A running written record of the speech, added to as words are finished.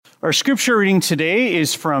Our scripture reading today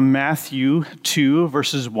is from Matthew 2,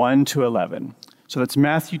 verses 1 to 11. So that's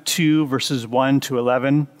Matthew 2, verses 1 to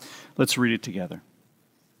 11. Let's read it together.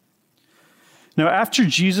 Now, after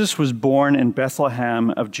Jesus was born in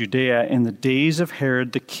Bethlehem of Judea in the days of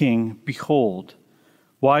Herod the king, behold,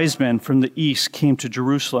 wise men from the east came to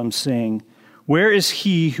Jerusalem, saying, "Where is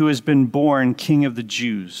he who has been born King of the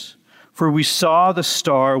Jews? For we saw the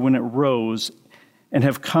star when it rose and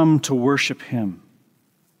have come to worship him."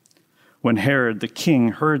 When Herod the king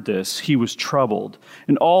heard this, he was troubled,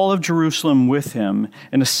 and all of Jerusalem with him,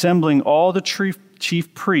 and assembling all the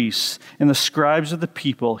chief priests and the scribes of the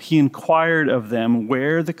people, he inquired of them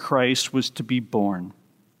where the Christ was to be born.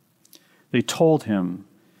 They told him,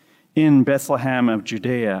 "In Bethlehem of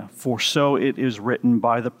Judea, for so it is written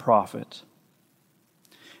by the prophet.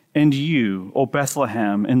 And you, O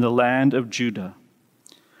Bethlehem, in the land of Judah,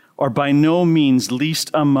 are by no means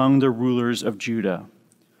least among the rulers of Judah.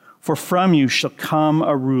 For from you shall come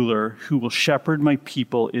a ruler who will shepherd my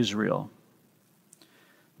people Israel."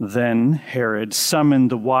 Then Herod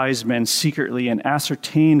summoned the wise men secretly and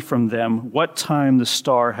ascertained from them what time the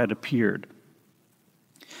star had appeared.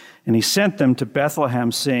 And he sent them to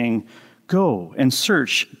Bethlehem, saying, "Go and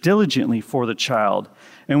search diligently for the child,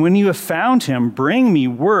 and when you have found him, bring me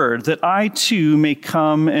word that I too may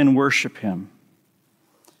come and worship him."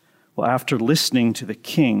 Well, after listening to the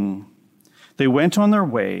king, they went on their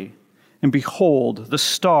way, and behold, the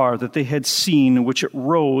star that they had seen, which it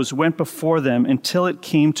rose, went before them until it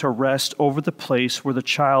came to rest over the place where the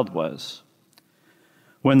child was.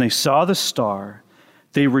 When they saw the star,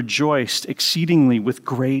 they rejoiced exceedingly with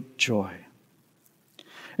great joy.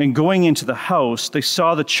 And going into the house, they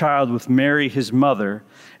saw the child with Mary his mother,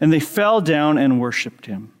 and they fell down and worshipped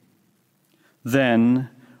him. Then,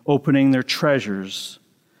 opening their treasures,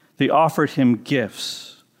 they offered him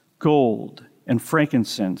gifts, gold and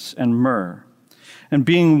frankincense and myrrh. And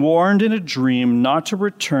being warned in a dream not to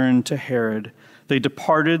return to Herod, they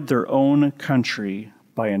departed their own country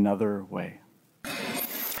by another way.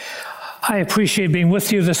 I appreciate being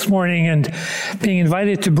with you this morning and being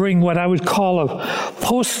invited to bring what I would call a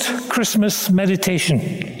post-Christmas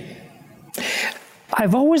meditation.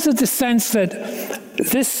 I've always had the sense that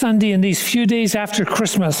this Sunday and these few days after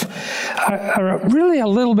Christmas are really a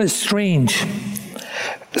little bit strange,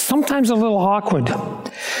 sometimes a little awkward,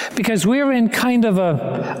 because we're in kind of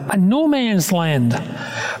a no man's land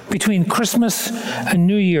between Christmas and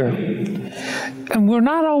New Year. And we're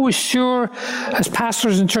not always sure, as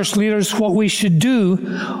pastors and church leaders, what we should do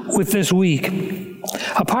with this week.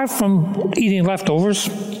 Apart from eating leftovers,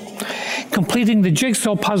 completing the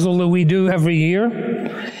jigsaw puzzle that we do every year,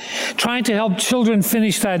 trying to help children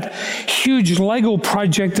finish that huge Lego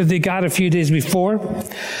project that they got a few days before.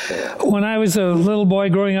 When I was a little boy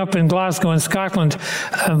growing up in Glasgow in Scotland,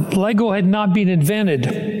 Lego had not been invented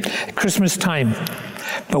at Christmas time,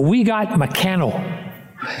 but we got Meccano.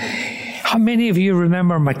 How many of you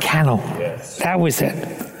remember Meccano? Yes. That was it.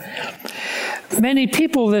 Many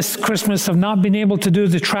people this Christmas have not been able to do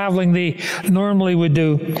the traveling they normally would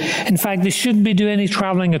do. In fact, they shouldn't be doing any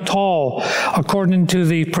traveling at all, according to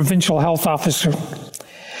the provincial health officer.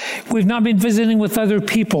 We've not been visiting with other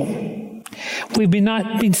people. We've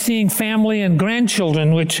not been seeing family and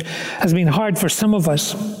grandchildren, which has been hard for some of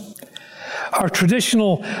us. Our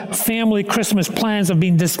traditional family Christmas plans have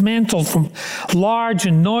been dismantled from large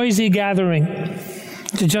and noisy gathering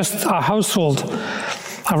to just a household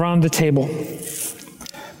around the table.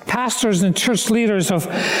 Pastors and church leaders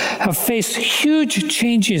have faced huge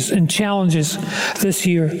changes and challenges this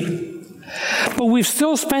year. But we've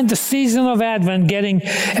still spent the season of Advent getting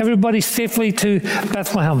everybody safely to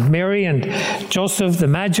Bethlehem, Mary and Joseph, the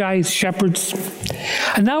Magi, shepherds.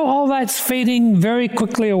 And now all that's fading very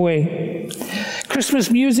quickly away.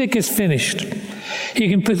 Christmas music is finished. You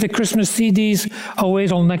can put the Christmas CDs away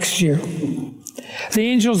till next year. The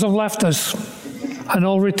angels have left us and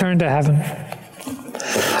all returned to heaven.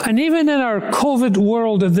 And even in our COVID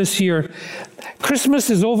world of this year, Christmas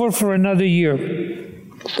is over for another year.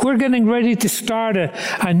 We're getting ready to start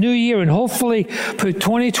a new year and hopefully put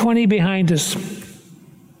 2020 behind us.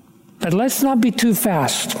 But let's not be too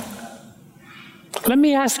fast. Let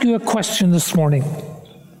me ask you a question this morning.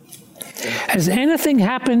 Has anything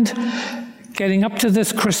happened getting up to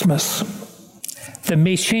this Christmas that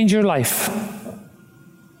may change your life?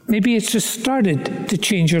 Maybe it's just started to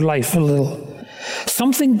change your life a little.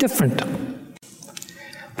 Something different.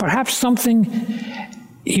 Perhaps something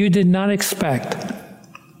you did not expect.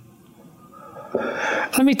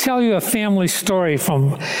 Let me tell you a family story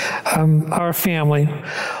from our family.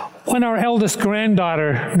 When our eldest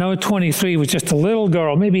granddaughter, now 23, was just a little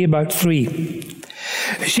girl, maybe about 3,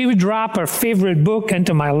 She would drop her favorite book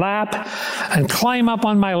into my lap and climb up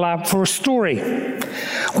on my lap for a story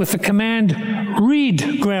with the command,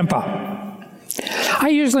 "Read, Grandpa." I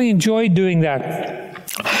usually enjoyed doing that.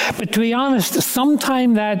 But to be honest,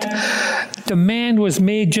 sometime that demand was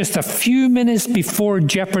made just a few minutes before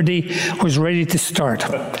Jeopardy was ready to start.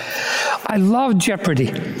 I love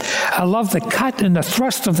Jeopardy. I love the cut and the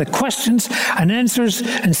thrust of the questions and answers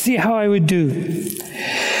and see how I would do.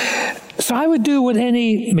 So I would do what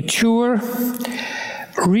any mature,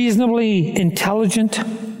 reasonably intelligent,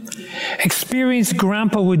 experienced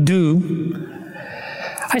grandpa would do.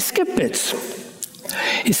 I skip bits.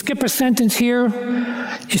 You skip a sentence here,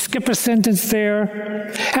 you skip a sentence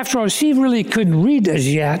there. After all, she really couldn't read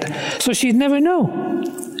as yet, so she'd never know.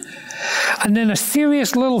 And then a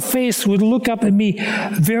serious little face would look up at me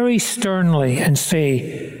very sternly and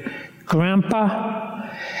say, "Grandpa,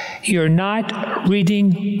 you're not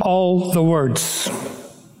reading all the words."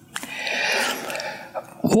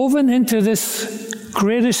 Woven into this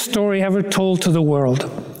greatest story ever told to the world,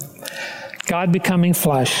 God becoming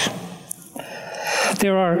flesh,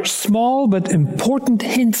 there are small but important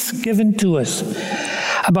hints given to us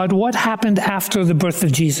about what happened after the birth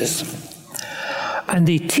of Jesus. And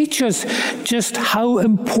they teach us just how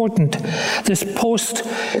important this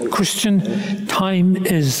post-Christian time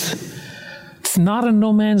is. It's not a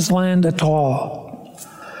no man's land at all.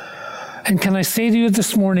 And can I say to you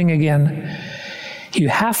this morning again, you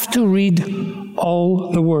have to read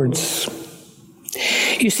all the words.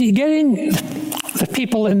 You see, getting the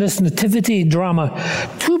people in this nativity drama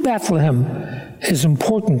to Bethlehem is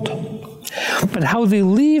important. But how they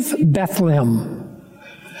leave Bethlehem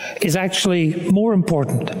is actually more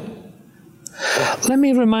important. Let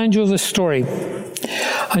me remind you of the story,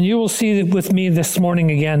 and you will see it with me this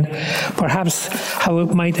morning again, perhaps how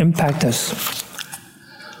it might impact us.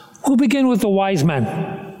 We'll begin with the wise men.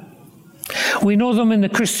 We know them in the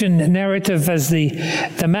Christian narrative as the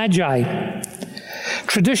Magi.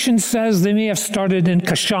 Tradition says they may have started in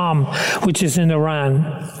Kasham, which is in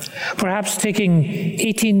Iran, perhaps taking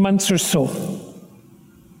 18 months or so.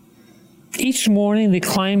 Each morning they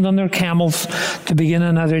climbed on their camels to begin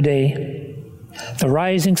another day, the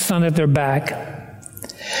rising sun at their back.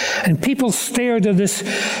 And people stared at this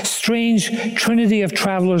strange trinity of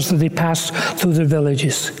travelers that they passed through their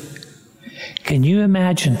villages. Can you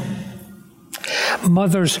imagine?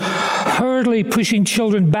 Mothers hurriedly pushing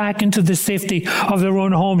children back into the safety of their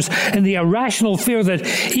own homes in the irrational fear that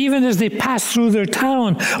even as they passed through their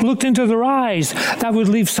town, looked into their eyes, that would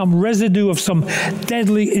leave some residue of some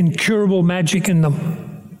deadly, incurable magic in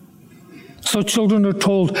them. So children are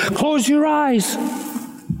told, "Close your eyes.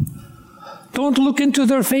 Don't look into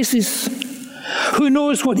their faces. Who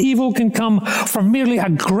knows what evil can come from merely a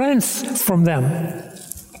glance from them?"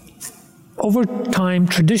 Over time,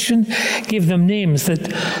 tradition gave them names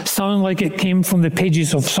that sound like it came from the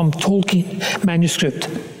pages of some Tolkien manuscript.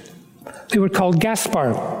 They were called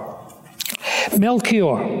Gaspar,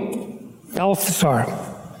 Melchior, Balthasar.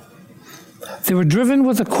 They were driven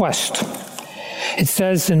with a quest. It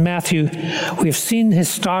says in Matthew, "We have seen his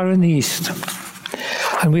star in the east,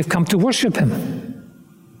 and we've come to worship him."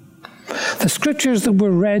 The scriptures that were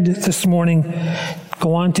read this morning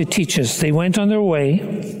go on to teach us. They went on their way,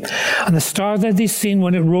 and the star that they'd seen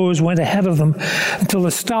when it rose went ahead of them until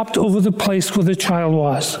it stopped over the place where the child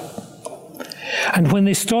was. And when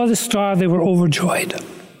they saw the star, they were overjoyed.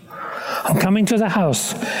 On coming to the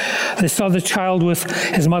house, they saw the child with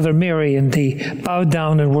his mother Mary, and they bowed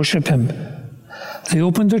down and worshiped him. They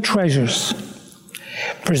opened their treasures,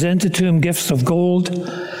 presented to him gifts of gold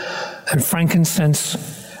and frankincense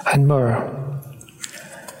and myrrh.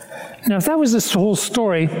 Now, if that was this whole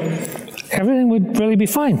story, everything would really be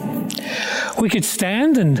fine. We could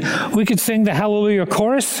stand and we could sing the Hallelujah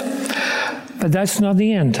chorus, but that's not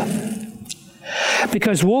the end.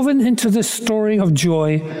 Because woven into this story of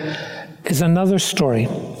joy is another story.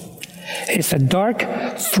 It's a dark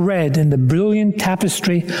thread in the brilliant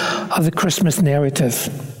tapestry of the Christmas narrative.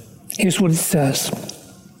 Here's what it says.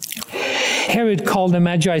 Herod called the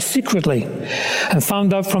Magi secretly and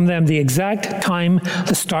found out from them the exact time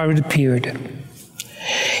the star had appeared.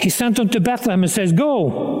 He sent them to Bethlehem and says,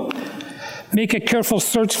 "Go, make a careful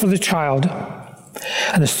search for the child,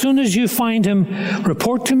 and as soon as you find him,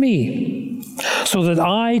 report to me, so that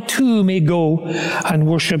I too may go and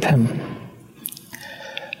worship him."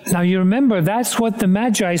 Now you remember, that's what the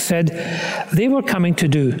Magi said they were coming to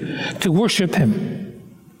do, to worship him.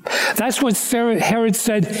 That's what Herod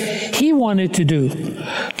said he wanted to do,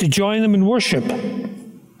 to join them in worship.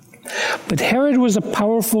 But Herod was a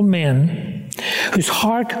powerful man whose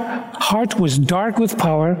heart was dark with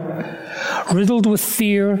power, riddled with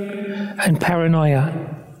fear and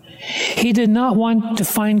paranoia. He did not want to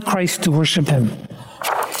find Christ to worship him.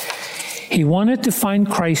 He wanted to find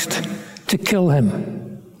Christ to kill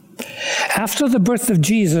him. After the birth of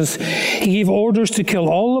Jesus, he gave orders to kill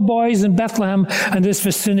all the boys in Bethlehem and its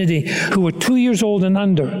vicinity who were 2 years old and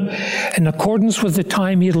under, in accordance with the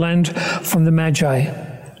time he had learned from the Magi.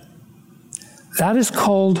 That is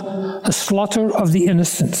called the slaughter of the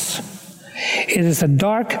innocents. It is a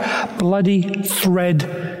dark, bloody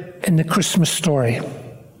thread in the Christmas story.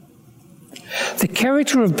 The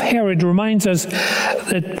character of Herod reminds us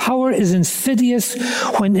that power is insidious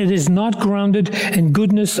when it is not grounded in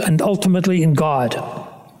goodness and ultimately in God.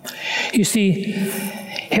 You see,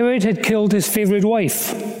 Herod had killed his favorite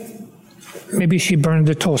wife. Maybe she burned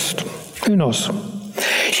the toast. Who knows?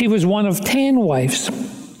 She was one of 10 wives.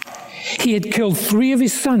 He had killed 3 of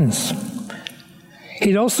his sons.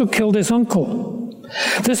 He'd also killed his uncle.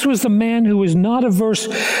 This was the man who was not averse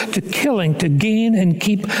to killing to gain and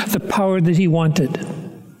keep the power that he wanted.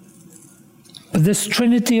 But this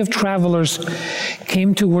trinity of travelers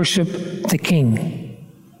came to worship the king.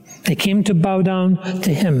 They came to bow down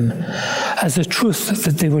to him as a truth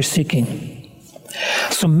that they were seeking.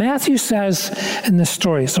 So Matthew says in this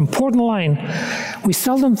story, it's an important line, we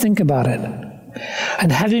seldom think about it.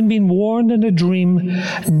 And having been warned in a dream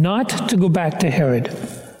not to go back to Herod,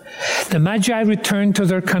 the Magi returned to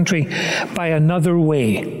their country by another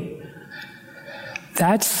way.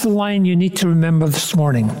 That's the line you need to remember this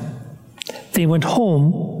morning. They went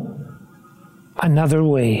home another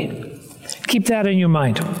way. Keep that in your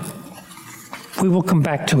mind. We will come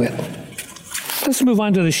back to it. Let's move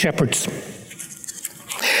on to the shepherds.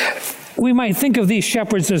 We might think of these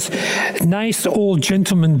shepherds as nice old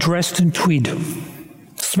gentlemen dressed in tweed,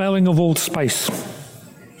 smelling of Old Spice,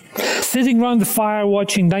 sitting around the fire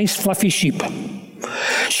watching nice fluffy sheep,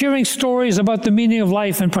 sharing stories about the meaning of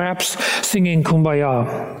life and perhaps singing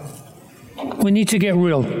Kumbaya. We need to get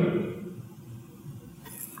real.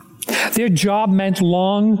 Their job meant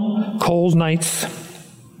long, cold nights.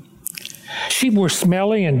 Sheep were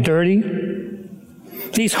smelly and dirty.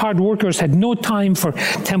 These hard workers had no time for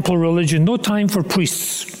temple religion, no time for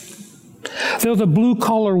priests. They're the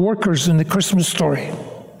blue-collar workers in the Christmas story.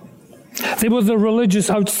 They were the religious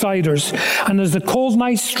outsiders, and as the cold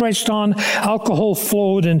nights stretched on, alcohol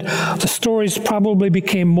flowed, and the stories probably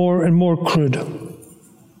became more and more crude.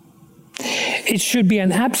 It should be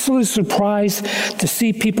an absolute surprise to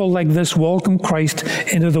see people like this welcome Christ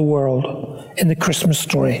into the world in the Christmas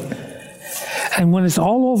story. And when it's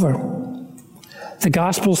all over, the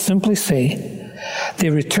Gospels simply say they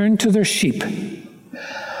returned to their sheep,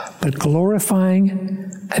 but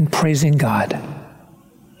glorifying and praising God.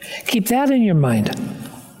 Keep that in your mind.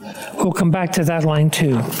 We'll come back to that line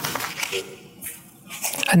too.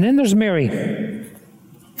 And then there's Mary.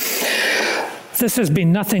 This has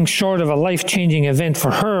been nothing short of a life-changing event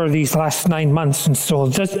for her these last 9 months. And so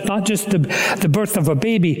that's not just the birth of a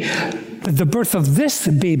baby, but the birth of this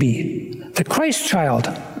baby, the Christ child.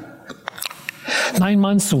 9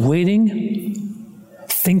 months of waiting,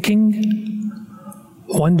 thinking,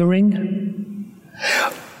 wondering.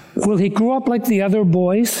 Will he grow up like the other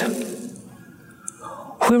boys?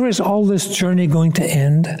 Where is all this journey going to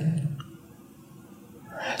end?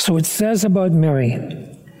 So it says about Mary,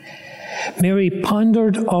 Mary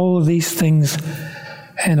pondered all of these things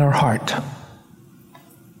in her heart.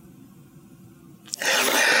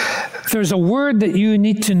 There's a word that you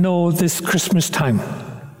need to know this Christmas time.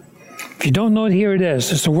 If you don't know it, here it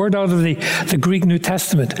is. It's a word out of the Greek New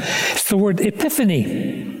Testament. It's the word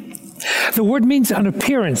epiphany. The word means an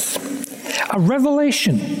appearance, a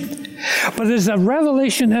revelation. But it is a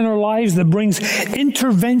revelation in our lives that brings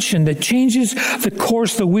intervention, that changes the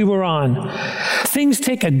course that we were on. Things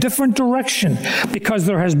take a different direction because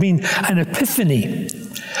there has been an epiphany.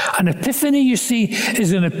 An epiphany, you see,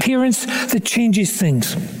 is an appearance that changes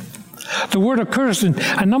things. The word occurs in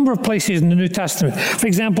a number of places in the New Testament. For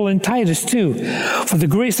example, in Titus 2, for the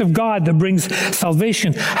grace of God that brings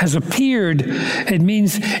salvation has appeared. It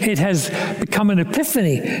means it has become an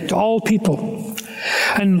epiphany to all people.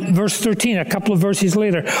 And verse 13, a couple of verses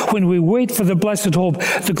later, when we wait for the blessed hope,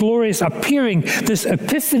 the glorious appearing, this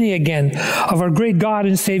epiphany again of our great God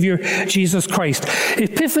and Savior, Jesus Christ.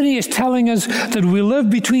 Epiphany is telling us that we live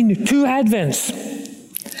between two advents.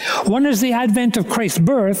 One is the advent of Christ's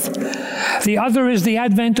birth. The other is the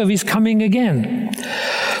advent of his coming again.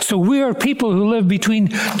 So we are people who live between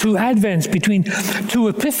two advents, between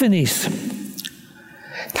two epiphanies.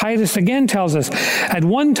 Titus again tells us, at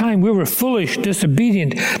one time we were foolish,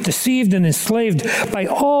 disobedient, deceived, and enslaved by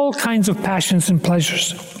all kinds of passions and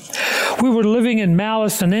pleasures. We were living in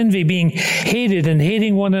malice and envy, being hated and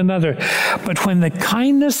hating one another. But when the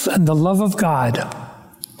kindness and the love of God,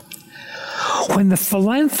 when the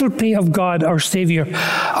philanthropy of God, our Savior,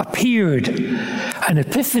 appeared, an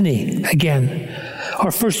epiphany again,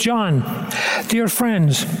 or 1 John, dear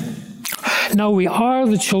friends, now we are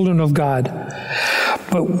the children of God,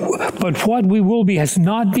 but what we will be has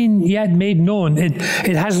not been yet made known. It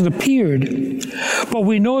hasn't appeared. But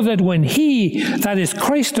we know that when He, that is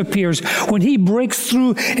Christ, appears, when He breaks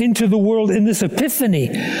through into the world in this epiphany,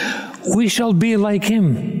 we shall be like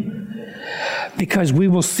Him, because we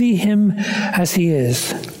will see Him as He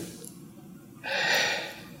is.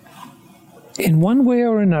 In one way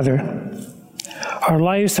or another, our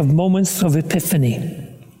lives have moments of epiphany.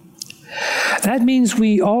 That means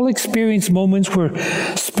we all experience moments where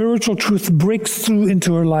spiritual truth breaks through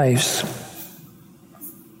into our lives.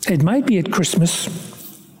 It might be at Christmas,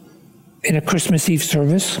 in a Christmas Eve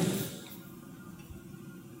service.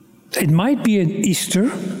 It might be at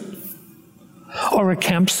Easter, or a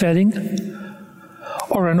camp setting,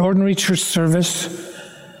 or an ordinary church service,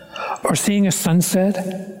 or seeing a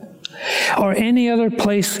sunset, or any other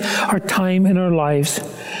place or time in our lives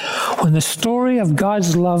when the story of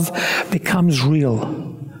God's love becomes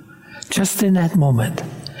real, just in that moment,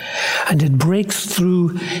 and it breaks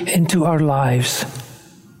through into our lives.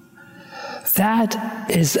 That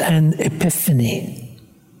is an epiphany.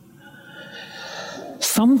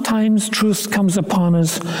 Sometimes truth comes upon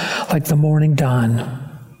us like the morning dawn.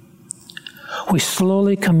 We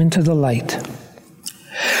slowly come into the light.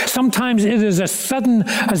 Sometimes it is as sudden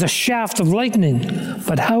as a shaft of lightning,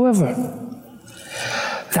 but however,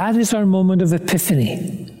 that is our moment of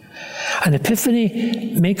epiphany. An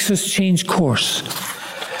epiphany makes us change course,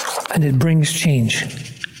 and it brings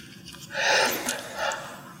change.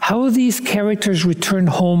 How these characters return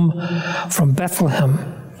home from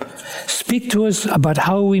Bethlehem speak to us about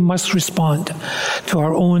how we must respond to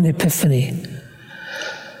our own epiphany.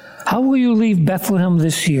 How will you leave Bethlehem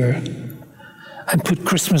this year and put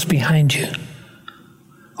Christmas behind you?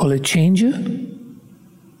 Will it change you?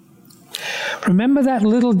 Remember that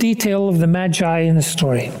little detail of the Magi in the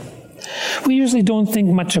story. We usually don't think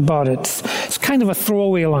much about it. It's kind of a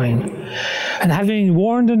throwaway line. And having been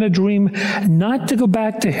warned in a dream not to go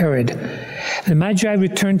back to Herod, the Magi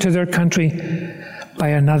returned to their country by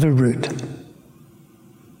another route.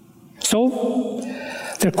 So,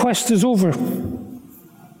 their quest is over.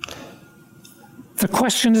 The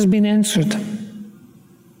question has been answered.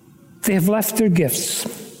 They have left their gifts.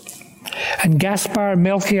 And Gaspar,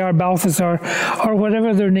 Melchior, Balthazar, or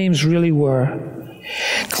whatever their names really were,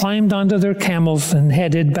 climbed onto their camels and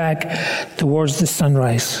headed back towards the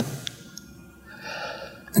sunrise.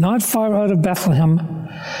 Not far out of Bethlehem,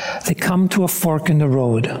 they come to a fork in the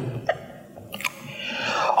road.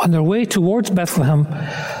 On their way towards Bethlehem,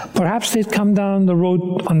 perhaps they'd come down the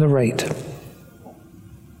road on the right.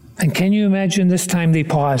 And can you imagine this time they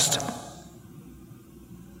paused?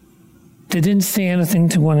 They didn't say anything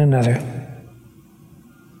to one another.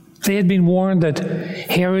 They had been warned that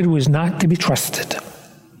Herod was not to be trusted.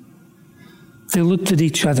 They looked at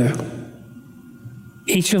each other,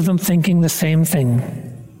 each of them thinking the same thing.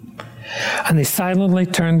 And they silently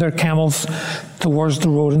turned their camels towards the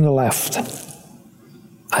road on the left.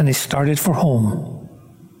 And they started for home,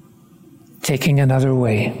 taking another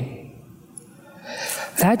way.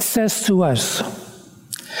 That says to us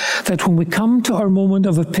that when we come to our moment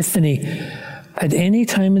of epiphany at any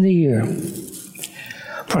time of the year,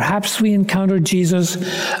 perhaps we encounter Jesus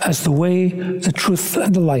as the way, the truth,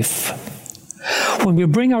 and the life. When we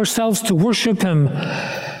bring ourselves to worship Him,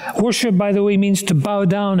 worship, by the way, means to bow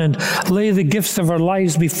down and lay the gifts of our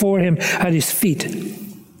lives before Him at His feet.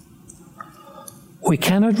 We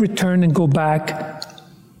cannot return and go back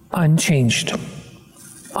unchanged,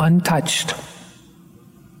 untouched,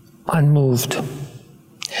 unmoved.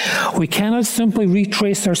 We cannot simply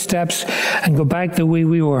retrace our steps and go back the way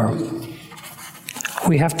we were.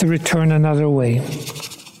 We have to return another way.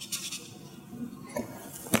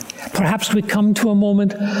 Perhaps we come to a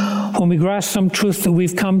moment when we grasp some truth that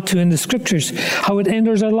we've come to in the Scriptures, how it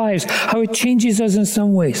enters our lives, how it changes us in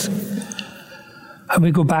some ways, and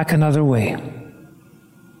we go back another way.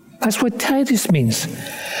 That's what Titus means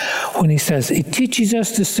when he says it teaches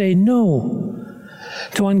us to say no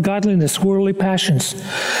to ungodliness, worldly passions,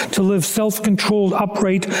 to live self-controlled,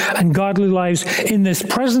 upright, and godly lives in this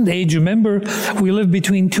present age. Remember, we live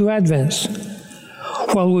between two Advents,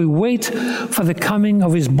 while we wait for the coming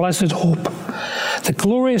of His blessed hope, the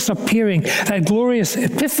glorious appearing, that glorious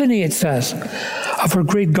epiphany, it says, of our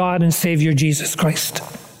great God and Savior, Jesus Christ.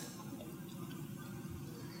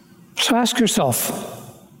 So ask yourself,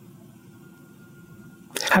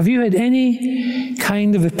 have you had any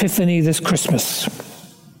kind of epiphany this Christmas?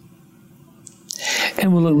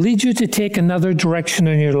 And will it lead you to take another direction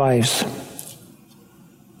in your lives?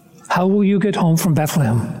 How will you get home from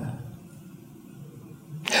Bethlehem?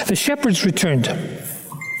 The shepherds returned.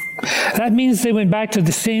 That means they went back to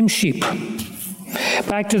the same sheep,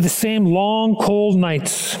 back to the same long, cold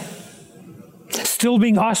nights, still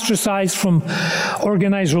being ostracized from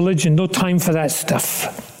organized religion, no time for that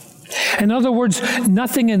stuff. In other words,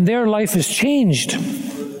 nothing in their life has changed.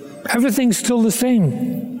 Everything's still the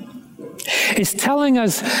same. It's telling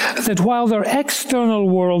us that while their external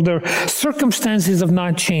world, their circumstances have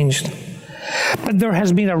not changed, but there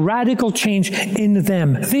has been a radical change in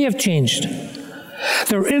them. They have changed.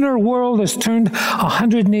 Their inner world has turned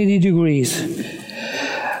 180 degrees.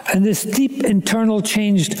 And this deep internal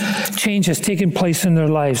change has taken place in their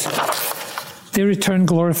lives. They return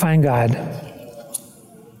glorifying God.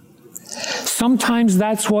 Sometimes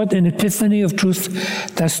that's what an epiphany of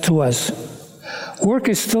truth does to us. Work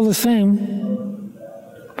is still the same.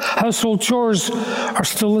 Household chores are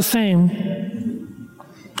still the same.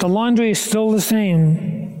 The laundry is still the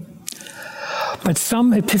same. But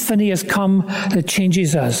some epiphany has come that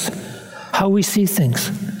changes us. How we see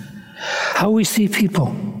things. How we see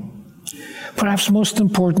people. Perhaps most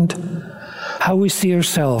important, how we see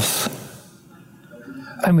ourselves.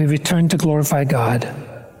 And we return to glorify God.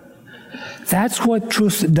 That's what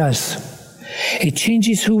truth does. It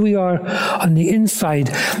changes who we are on the inside,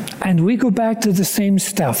 and we go back to the same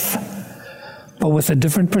stuff, but with a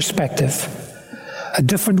different perspective, a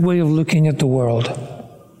different way of looking at the world.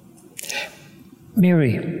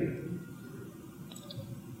 Mary,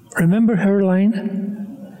 remember her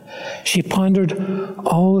line? She pondered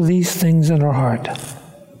all of these things in her heart.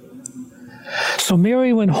 So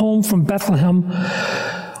Mary went home from Bethlehem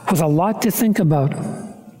with a lot to think about.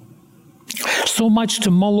 So much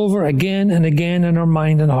to mull over again and again in her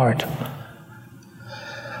mind and heart.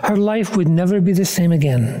 Her life would never be the same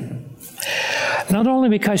again. Not only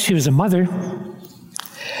because she was a mother,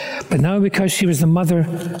 but now because she was the mother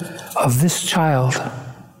of this child.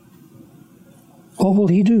 What will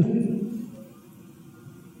he do?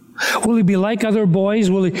 Will he be like other boys?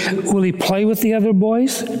 Will he play with the other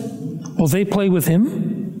boys? Will they play with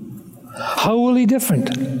him? How will he different?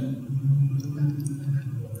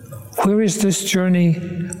 Where is this journey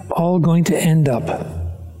all going to end up?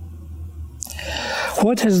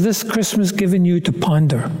 What has this Christmas given you to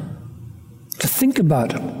ponder, to think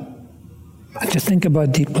about, and to think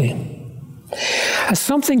about deeply? Has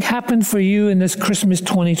something happened for you in this Christmas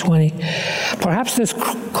 2020? Perhaps this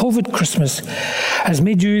COVID Christmas has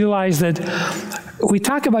made you realize that we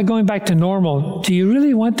talk about going back to normal. Do you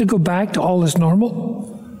really want to go back to all this normal?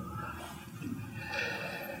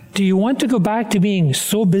 Do you want to go back to being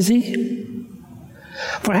so busy?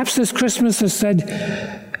 Perhaps this Christmas has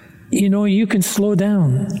said, you can slow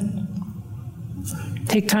down.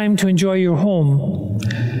 Take time to enjoy your home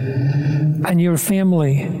and your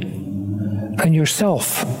family and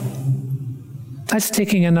yourself. That's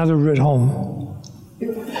taking another route home.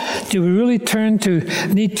 Do we really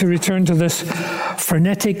need to return to this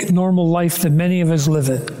frenetic, normal life that many of us live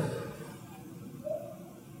in?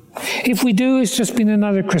 If we do, it's just been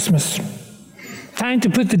another Christmas. Time to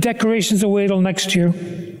put the decorations away till next year.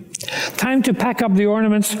 Time to pack up the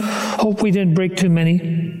ornaments. Hope we didn't break too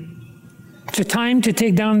many. It's a time to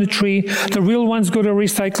take down the tree. The real ones go to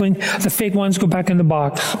recycling. The fake ones go back in the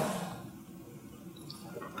box.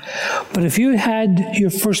 But if you had your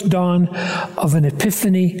first dawn of an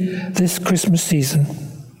epiphany this Christmas season,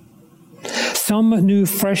 some new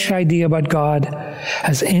fresh idea about God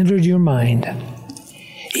has entered your mind,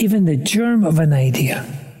 even the germ of an idea.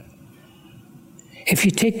 If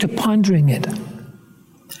you take to pondering it,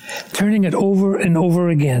 turning it over and over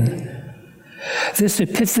again, this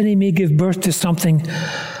epiphany may give birth to something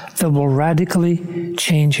that will radically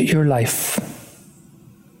change your life.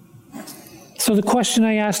 So the question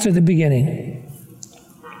I asked at the beginning,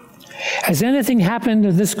 has anything happened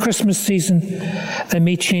this Christmas season that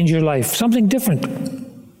may change your life? Something different.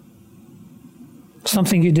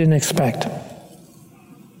 Something you didn't expect.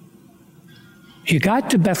 You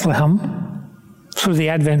got to Bethlehem through the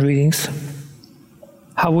Advent readings.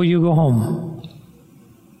 How will you go home?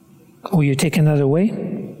 Will you take another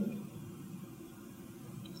way?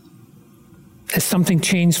 Has something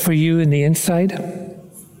changed for you in the inside?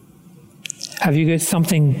 Have you got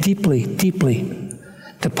something deeply, deeply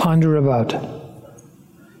to ponder about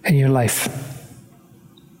in your life?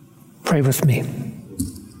 Pray with me.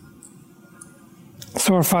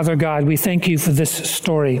 So, our Father God, we thank you for this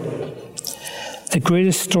story, the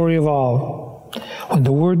greatest story of all, when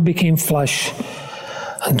the Word became flesh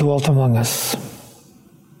and dwelt among us.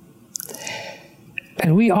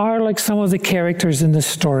 And we are like some of the characters in this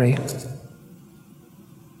story.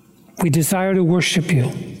 We desire to worship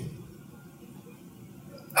you,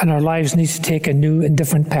 and our lives need to take a new and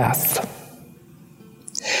different path.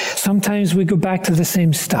 Sometimes we go back to the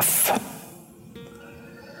same stuff,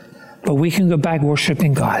 but we can go back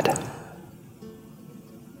worshiping God.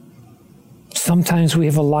 Sometimes we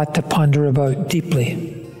have a lot to ponder about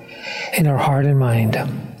deeply in our heart and mind.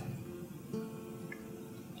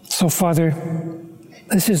 So, Father,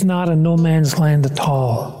 this is not a no man's land at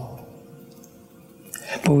all,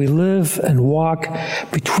 but we live and walk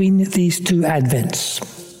between these two Advents,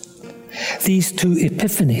 these two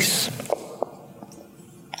Epiphanies.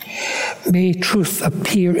 May truth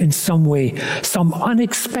appear in some way, some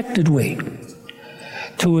unexpected way,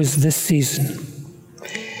 to us this season,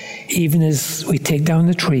 even as we take down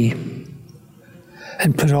the tree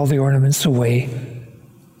and put all the ornaments away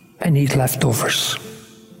and eat leftovers.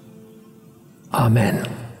 Amen.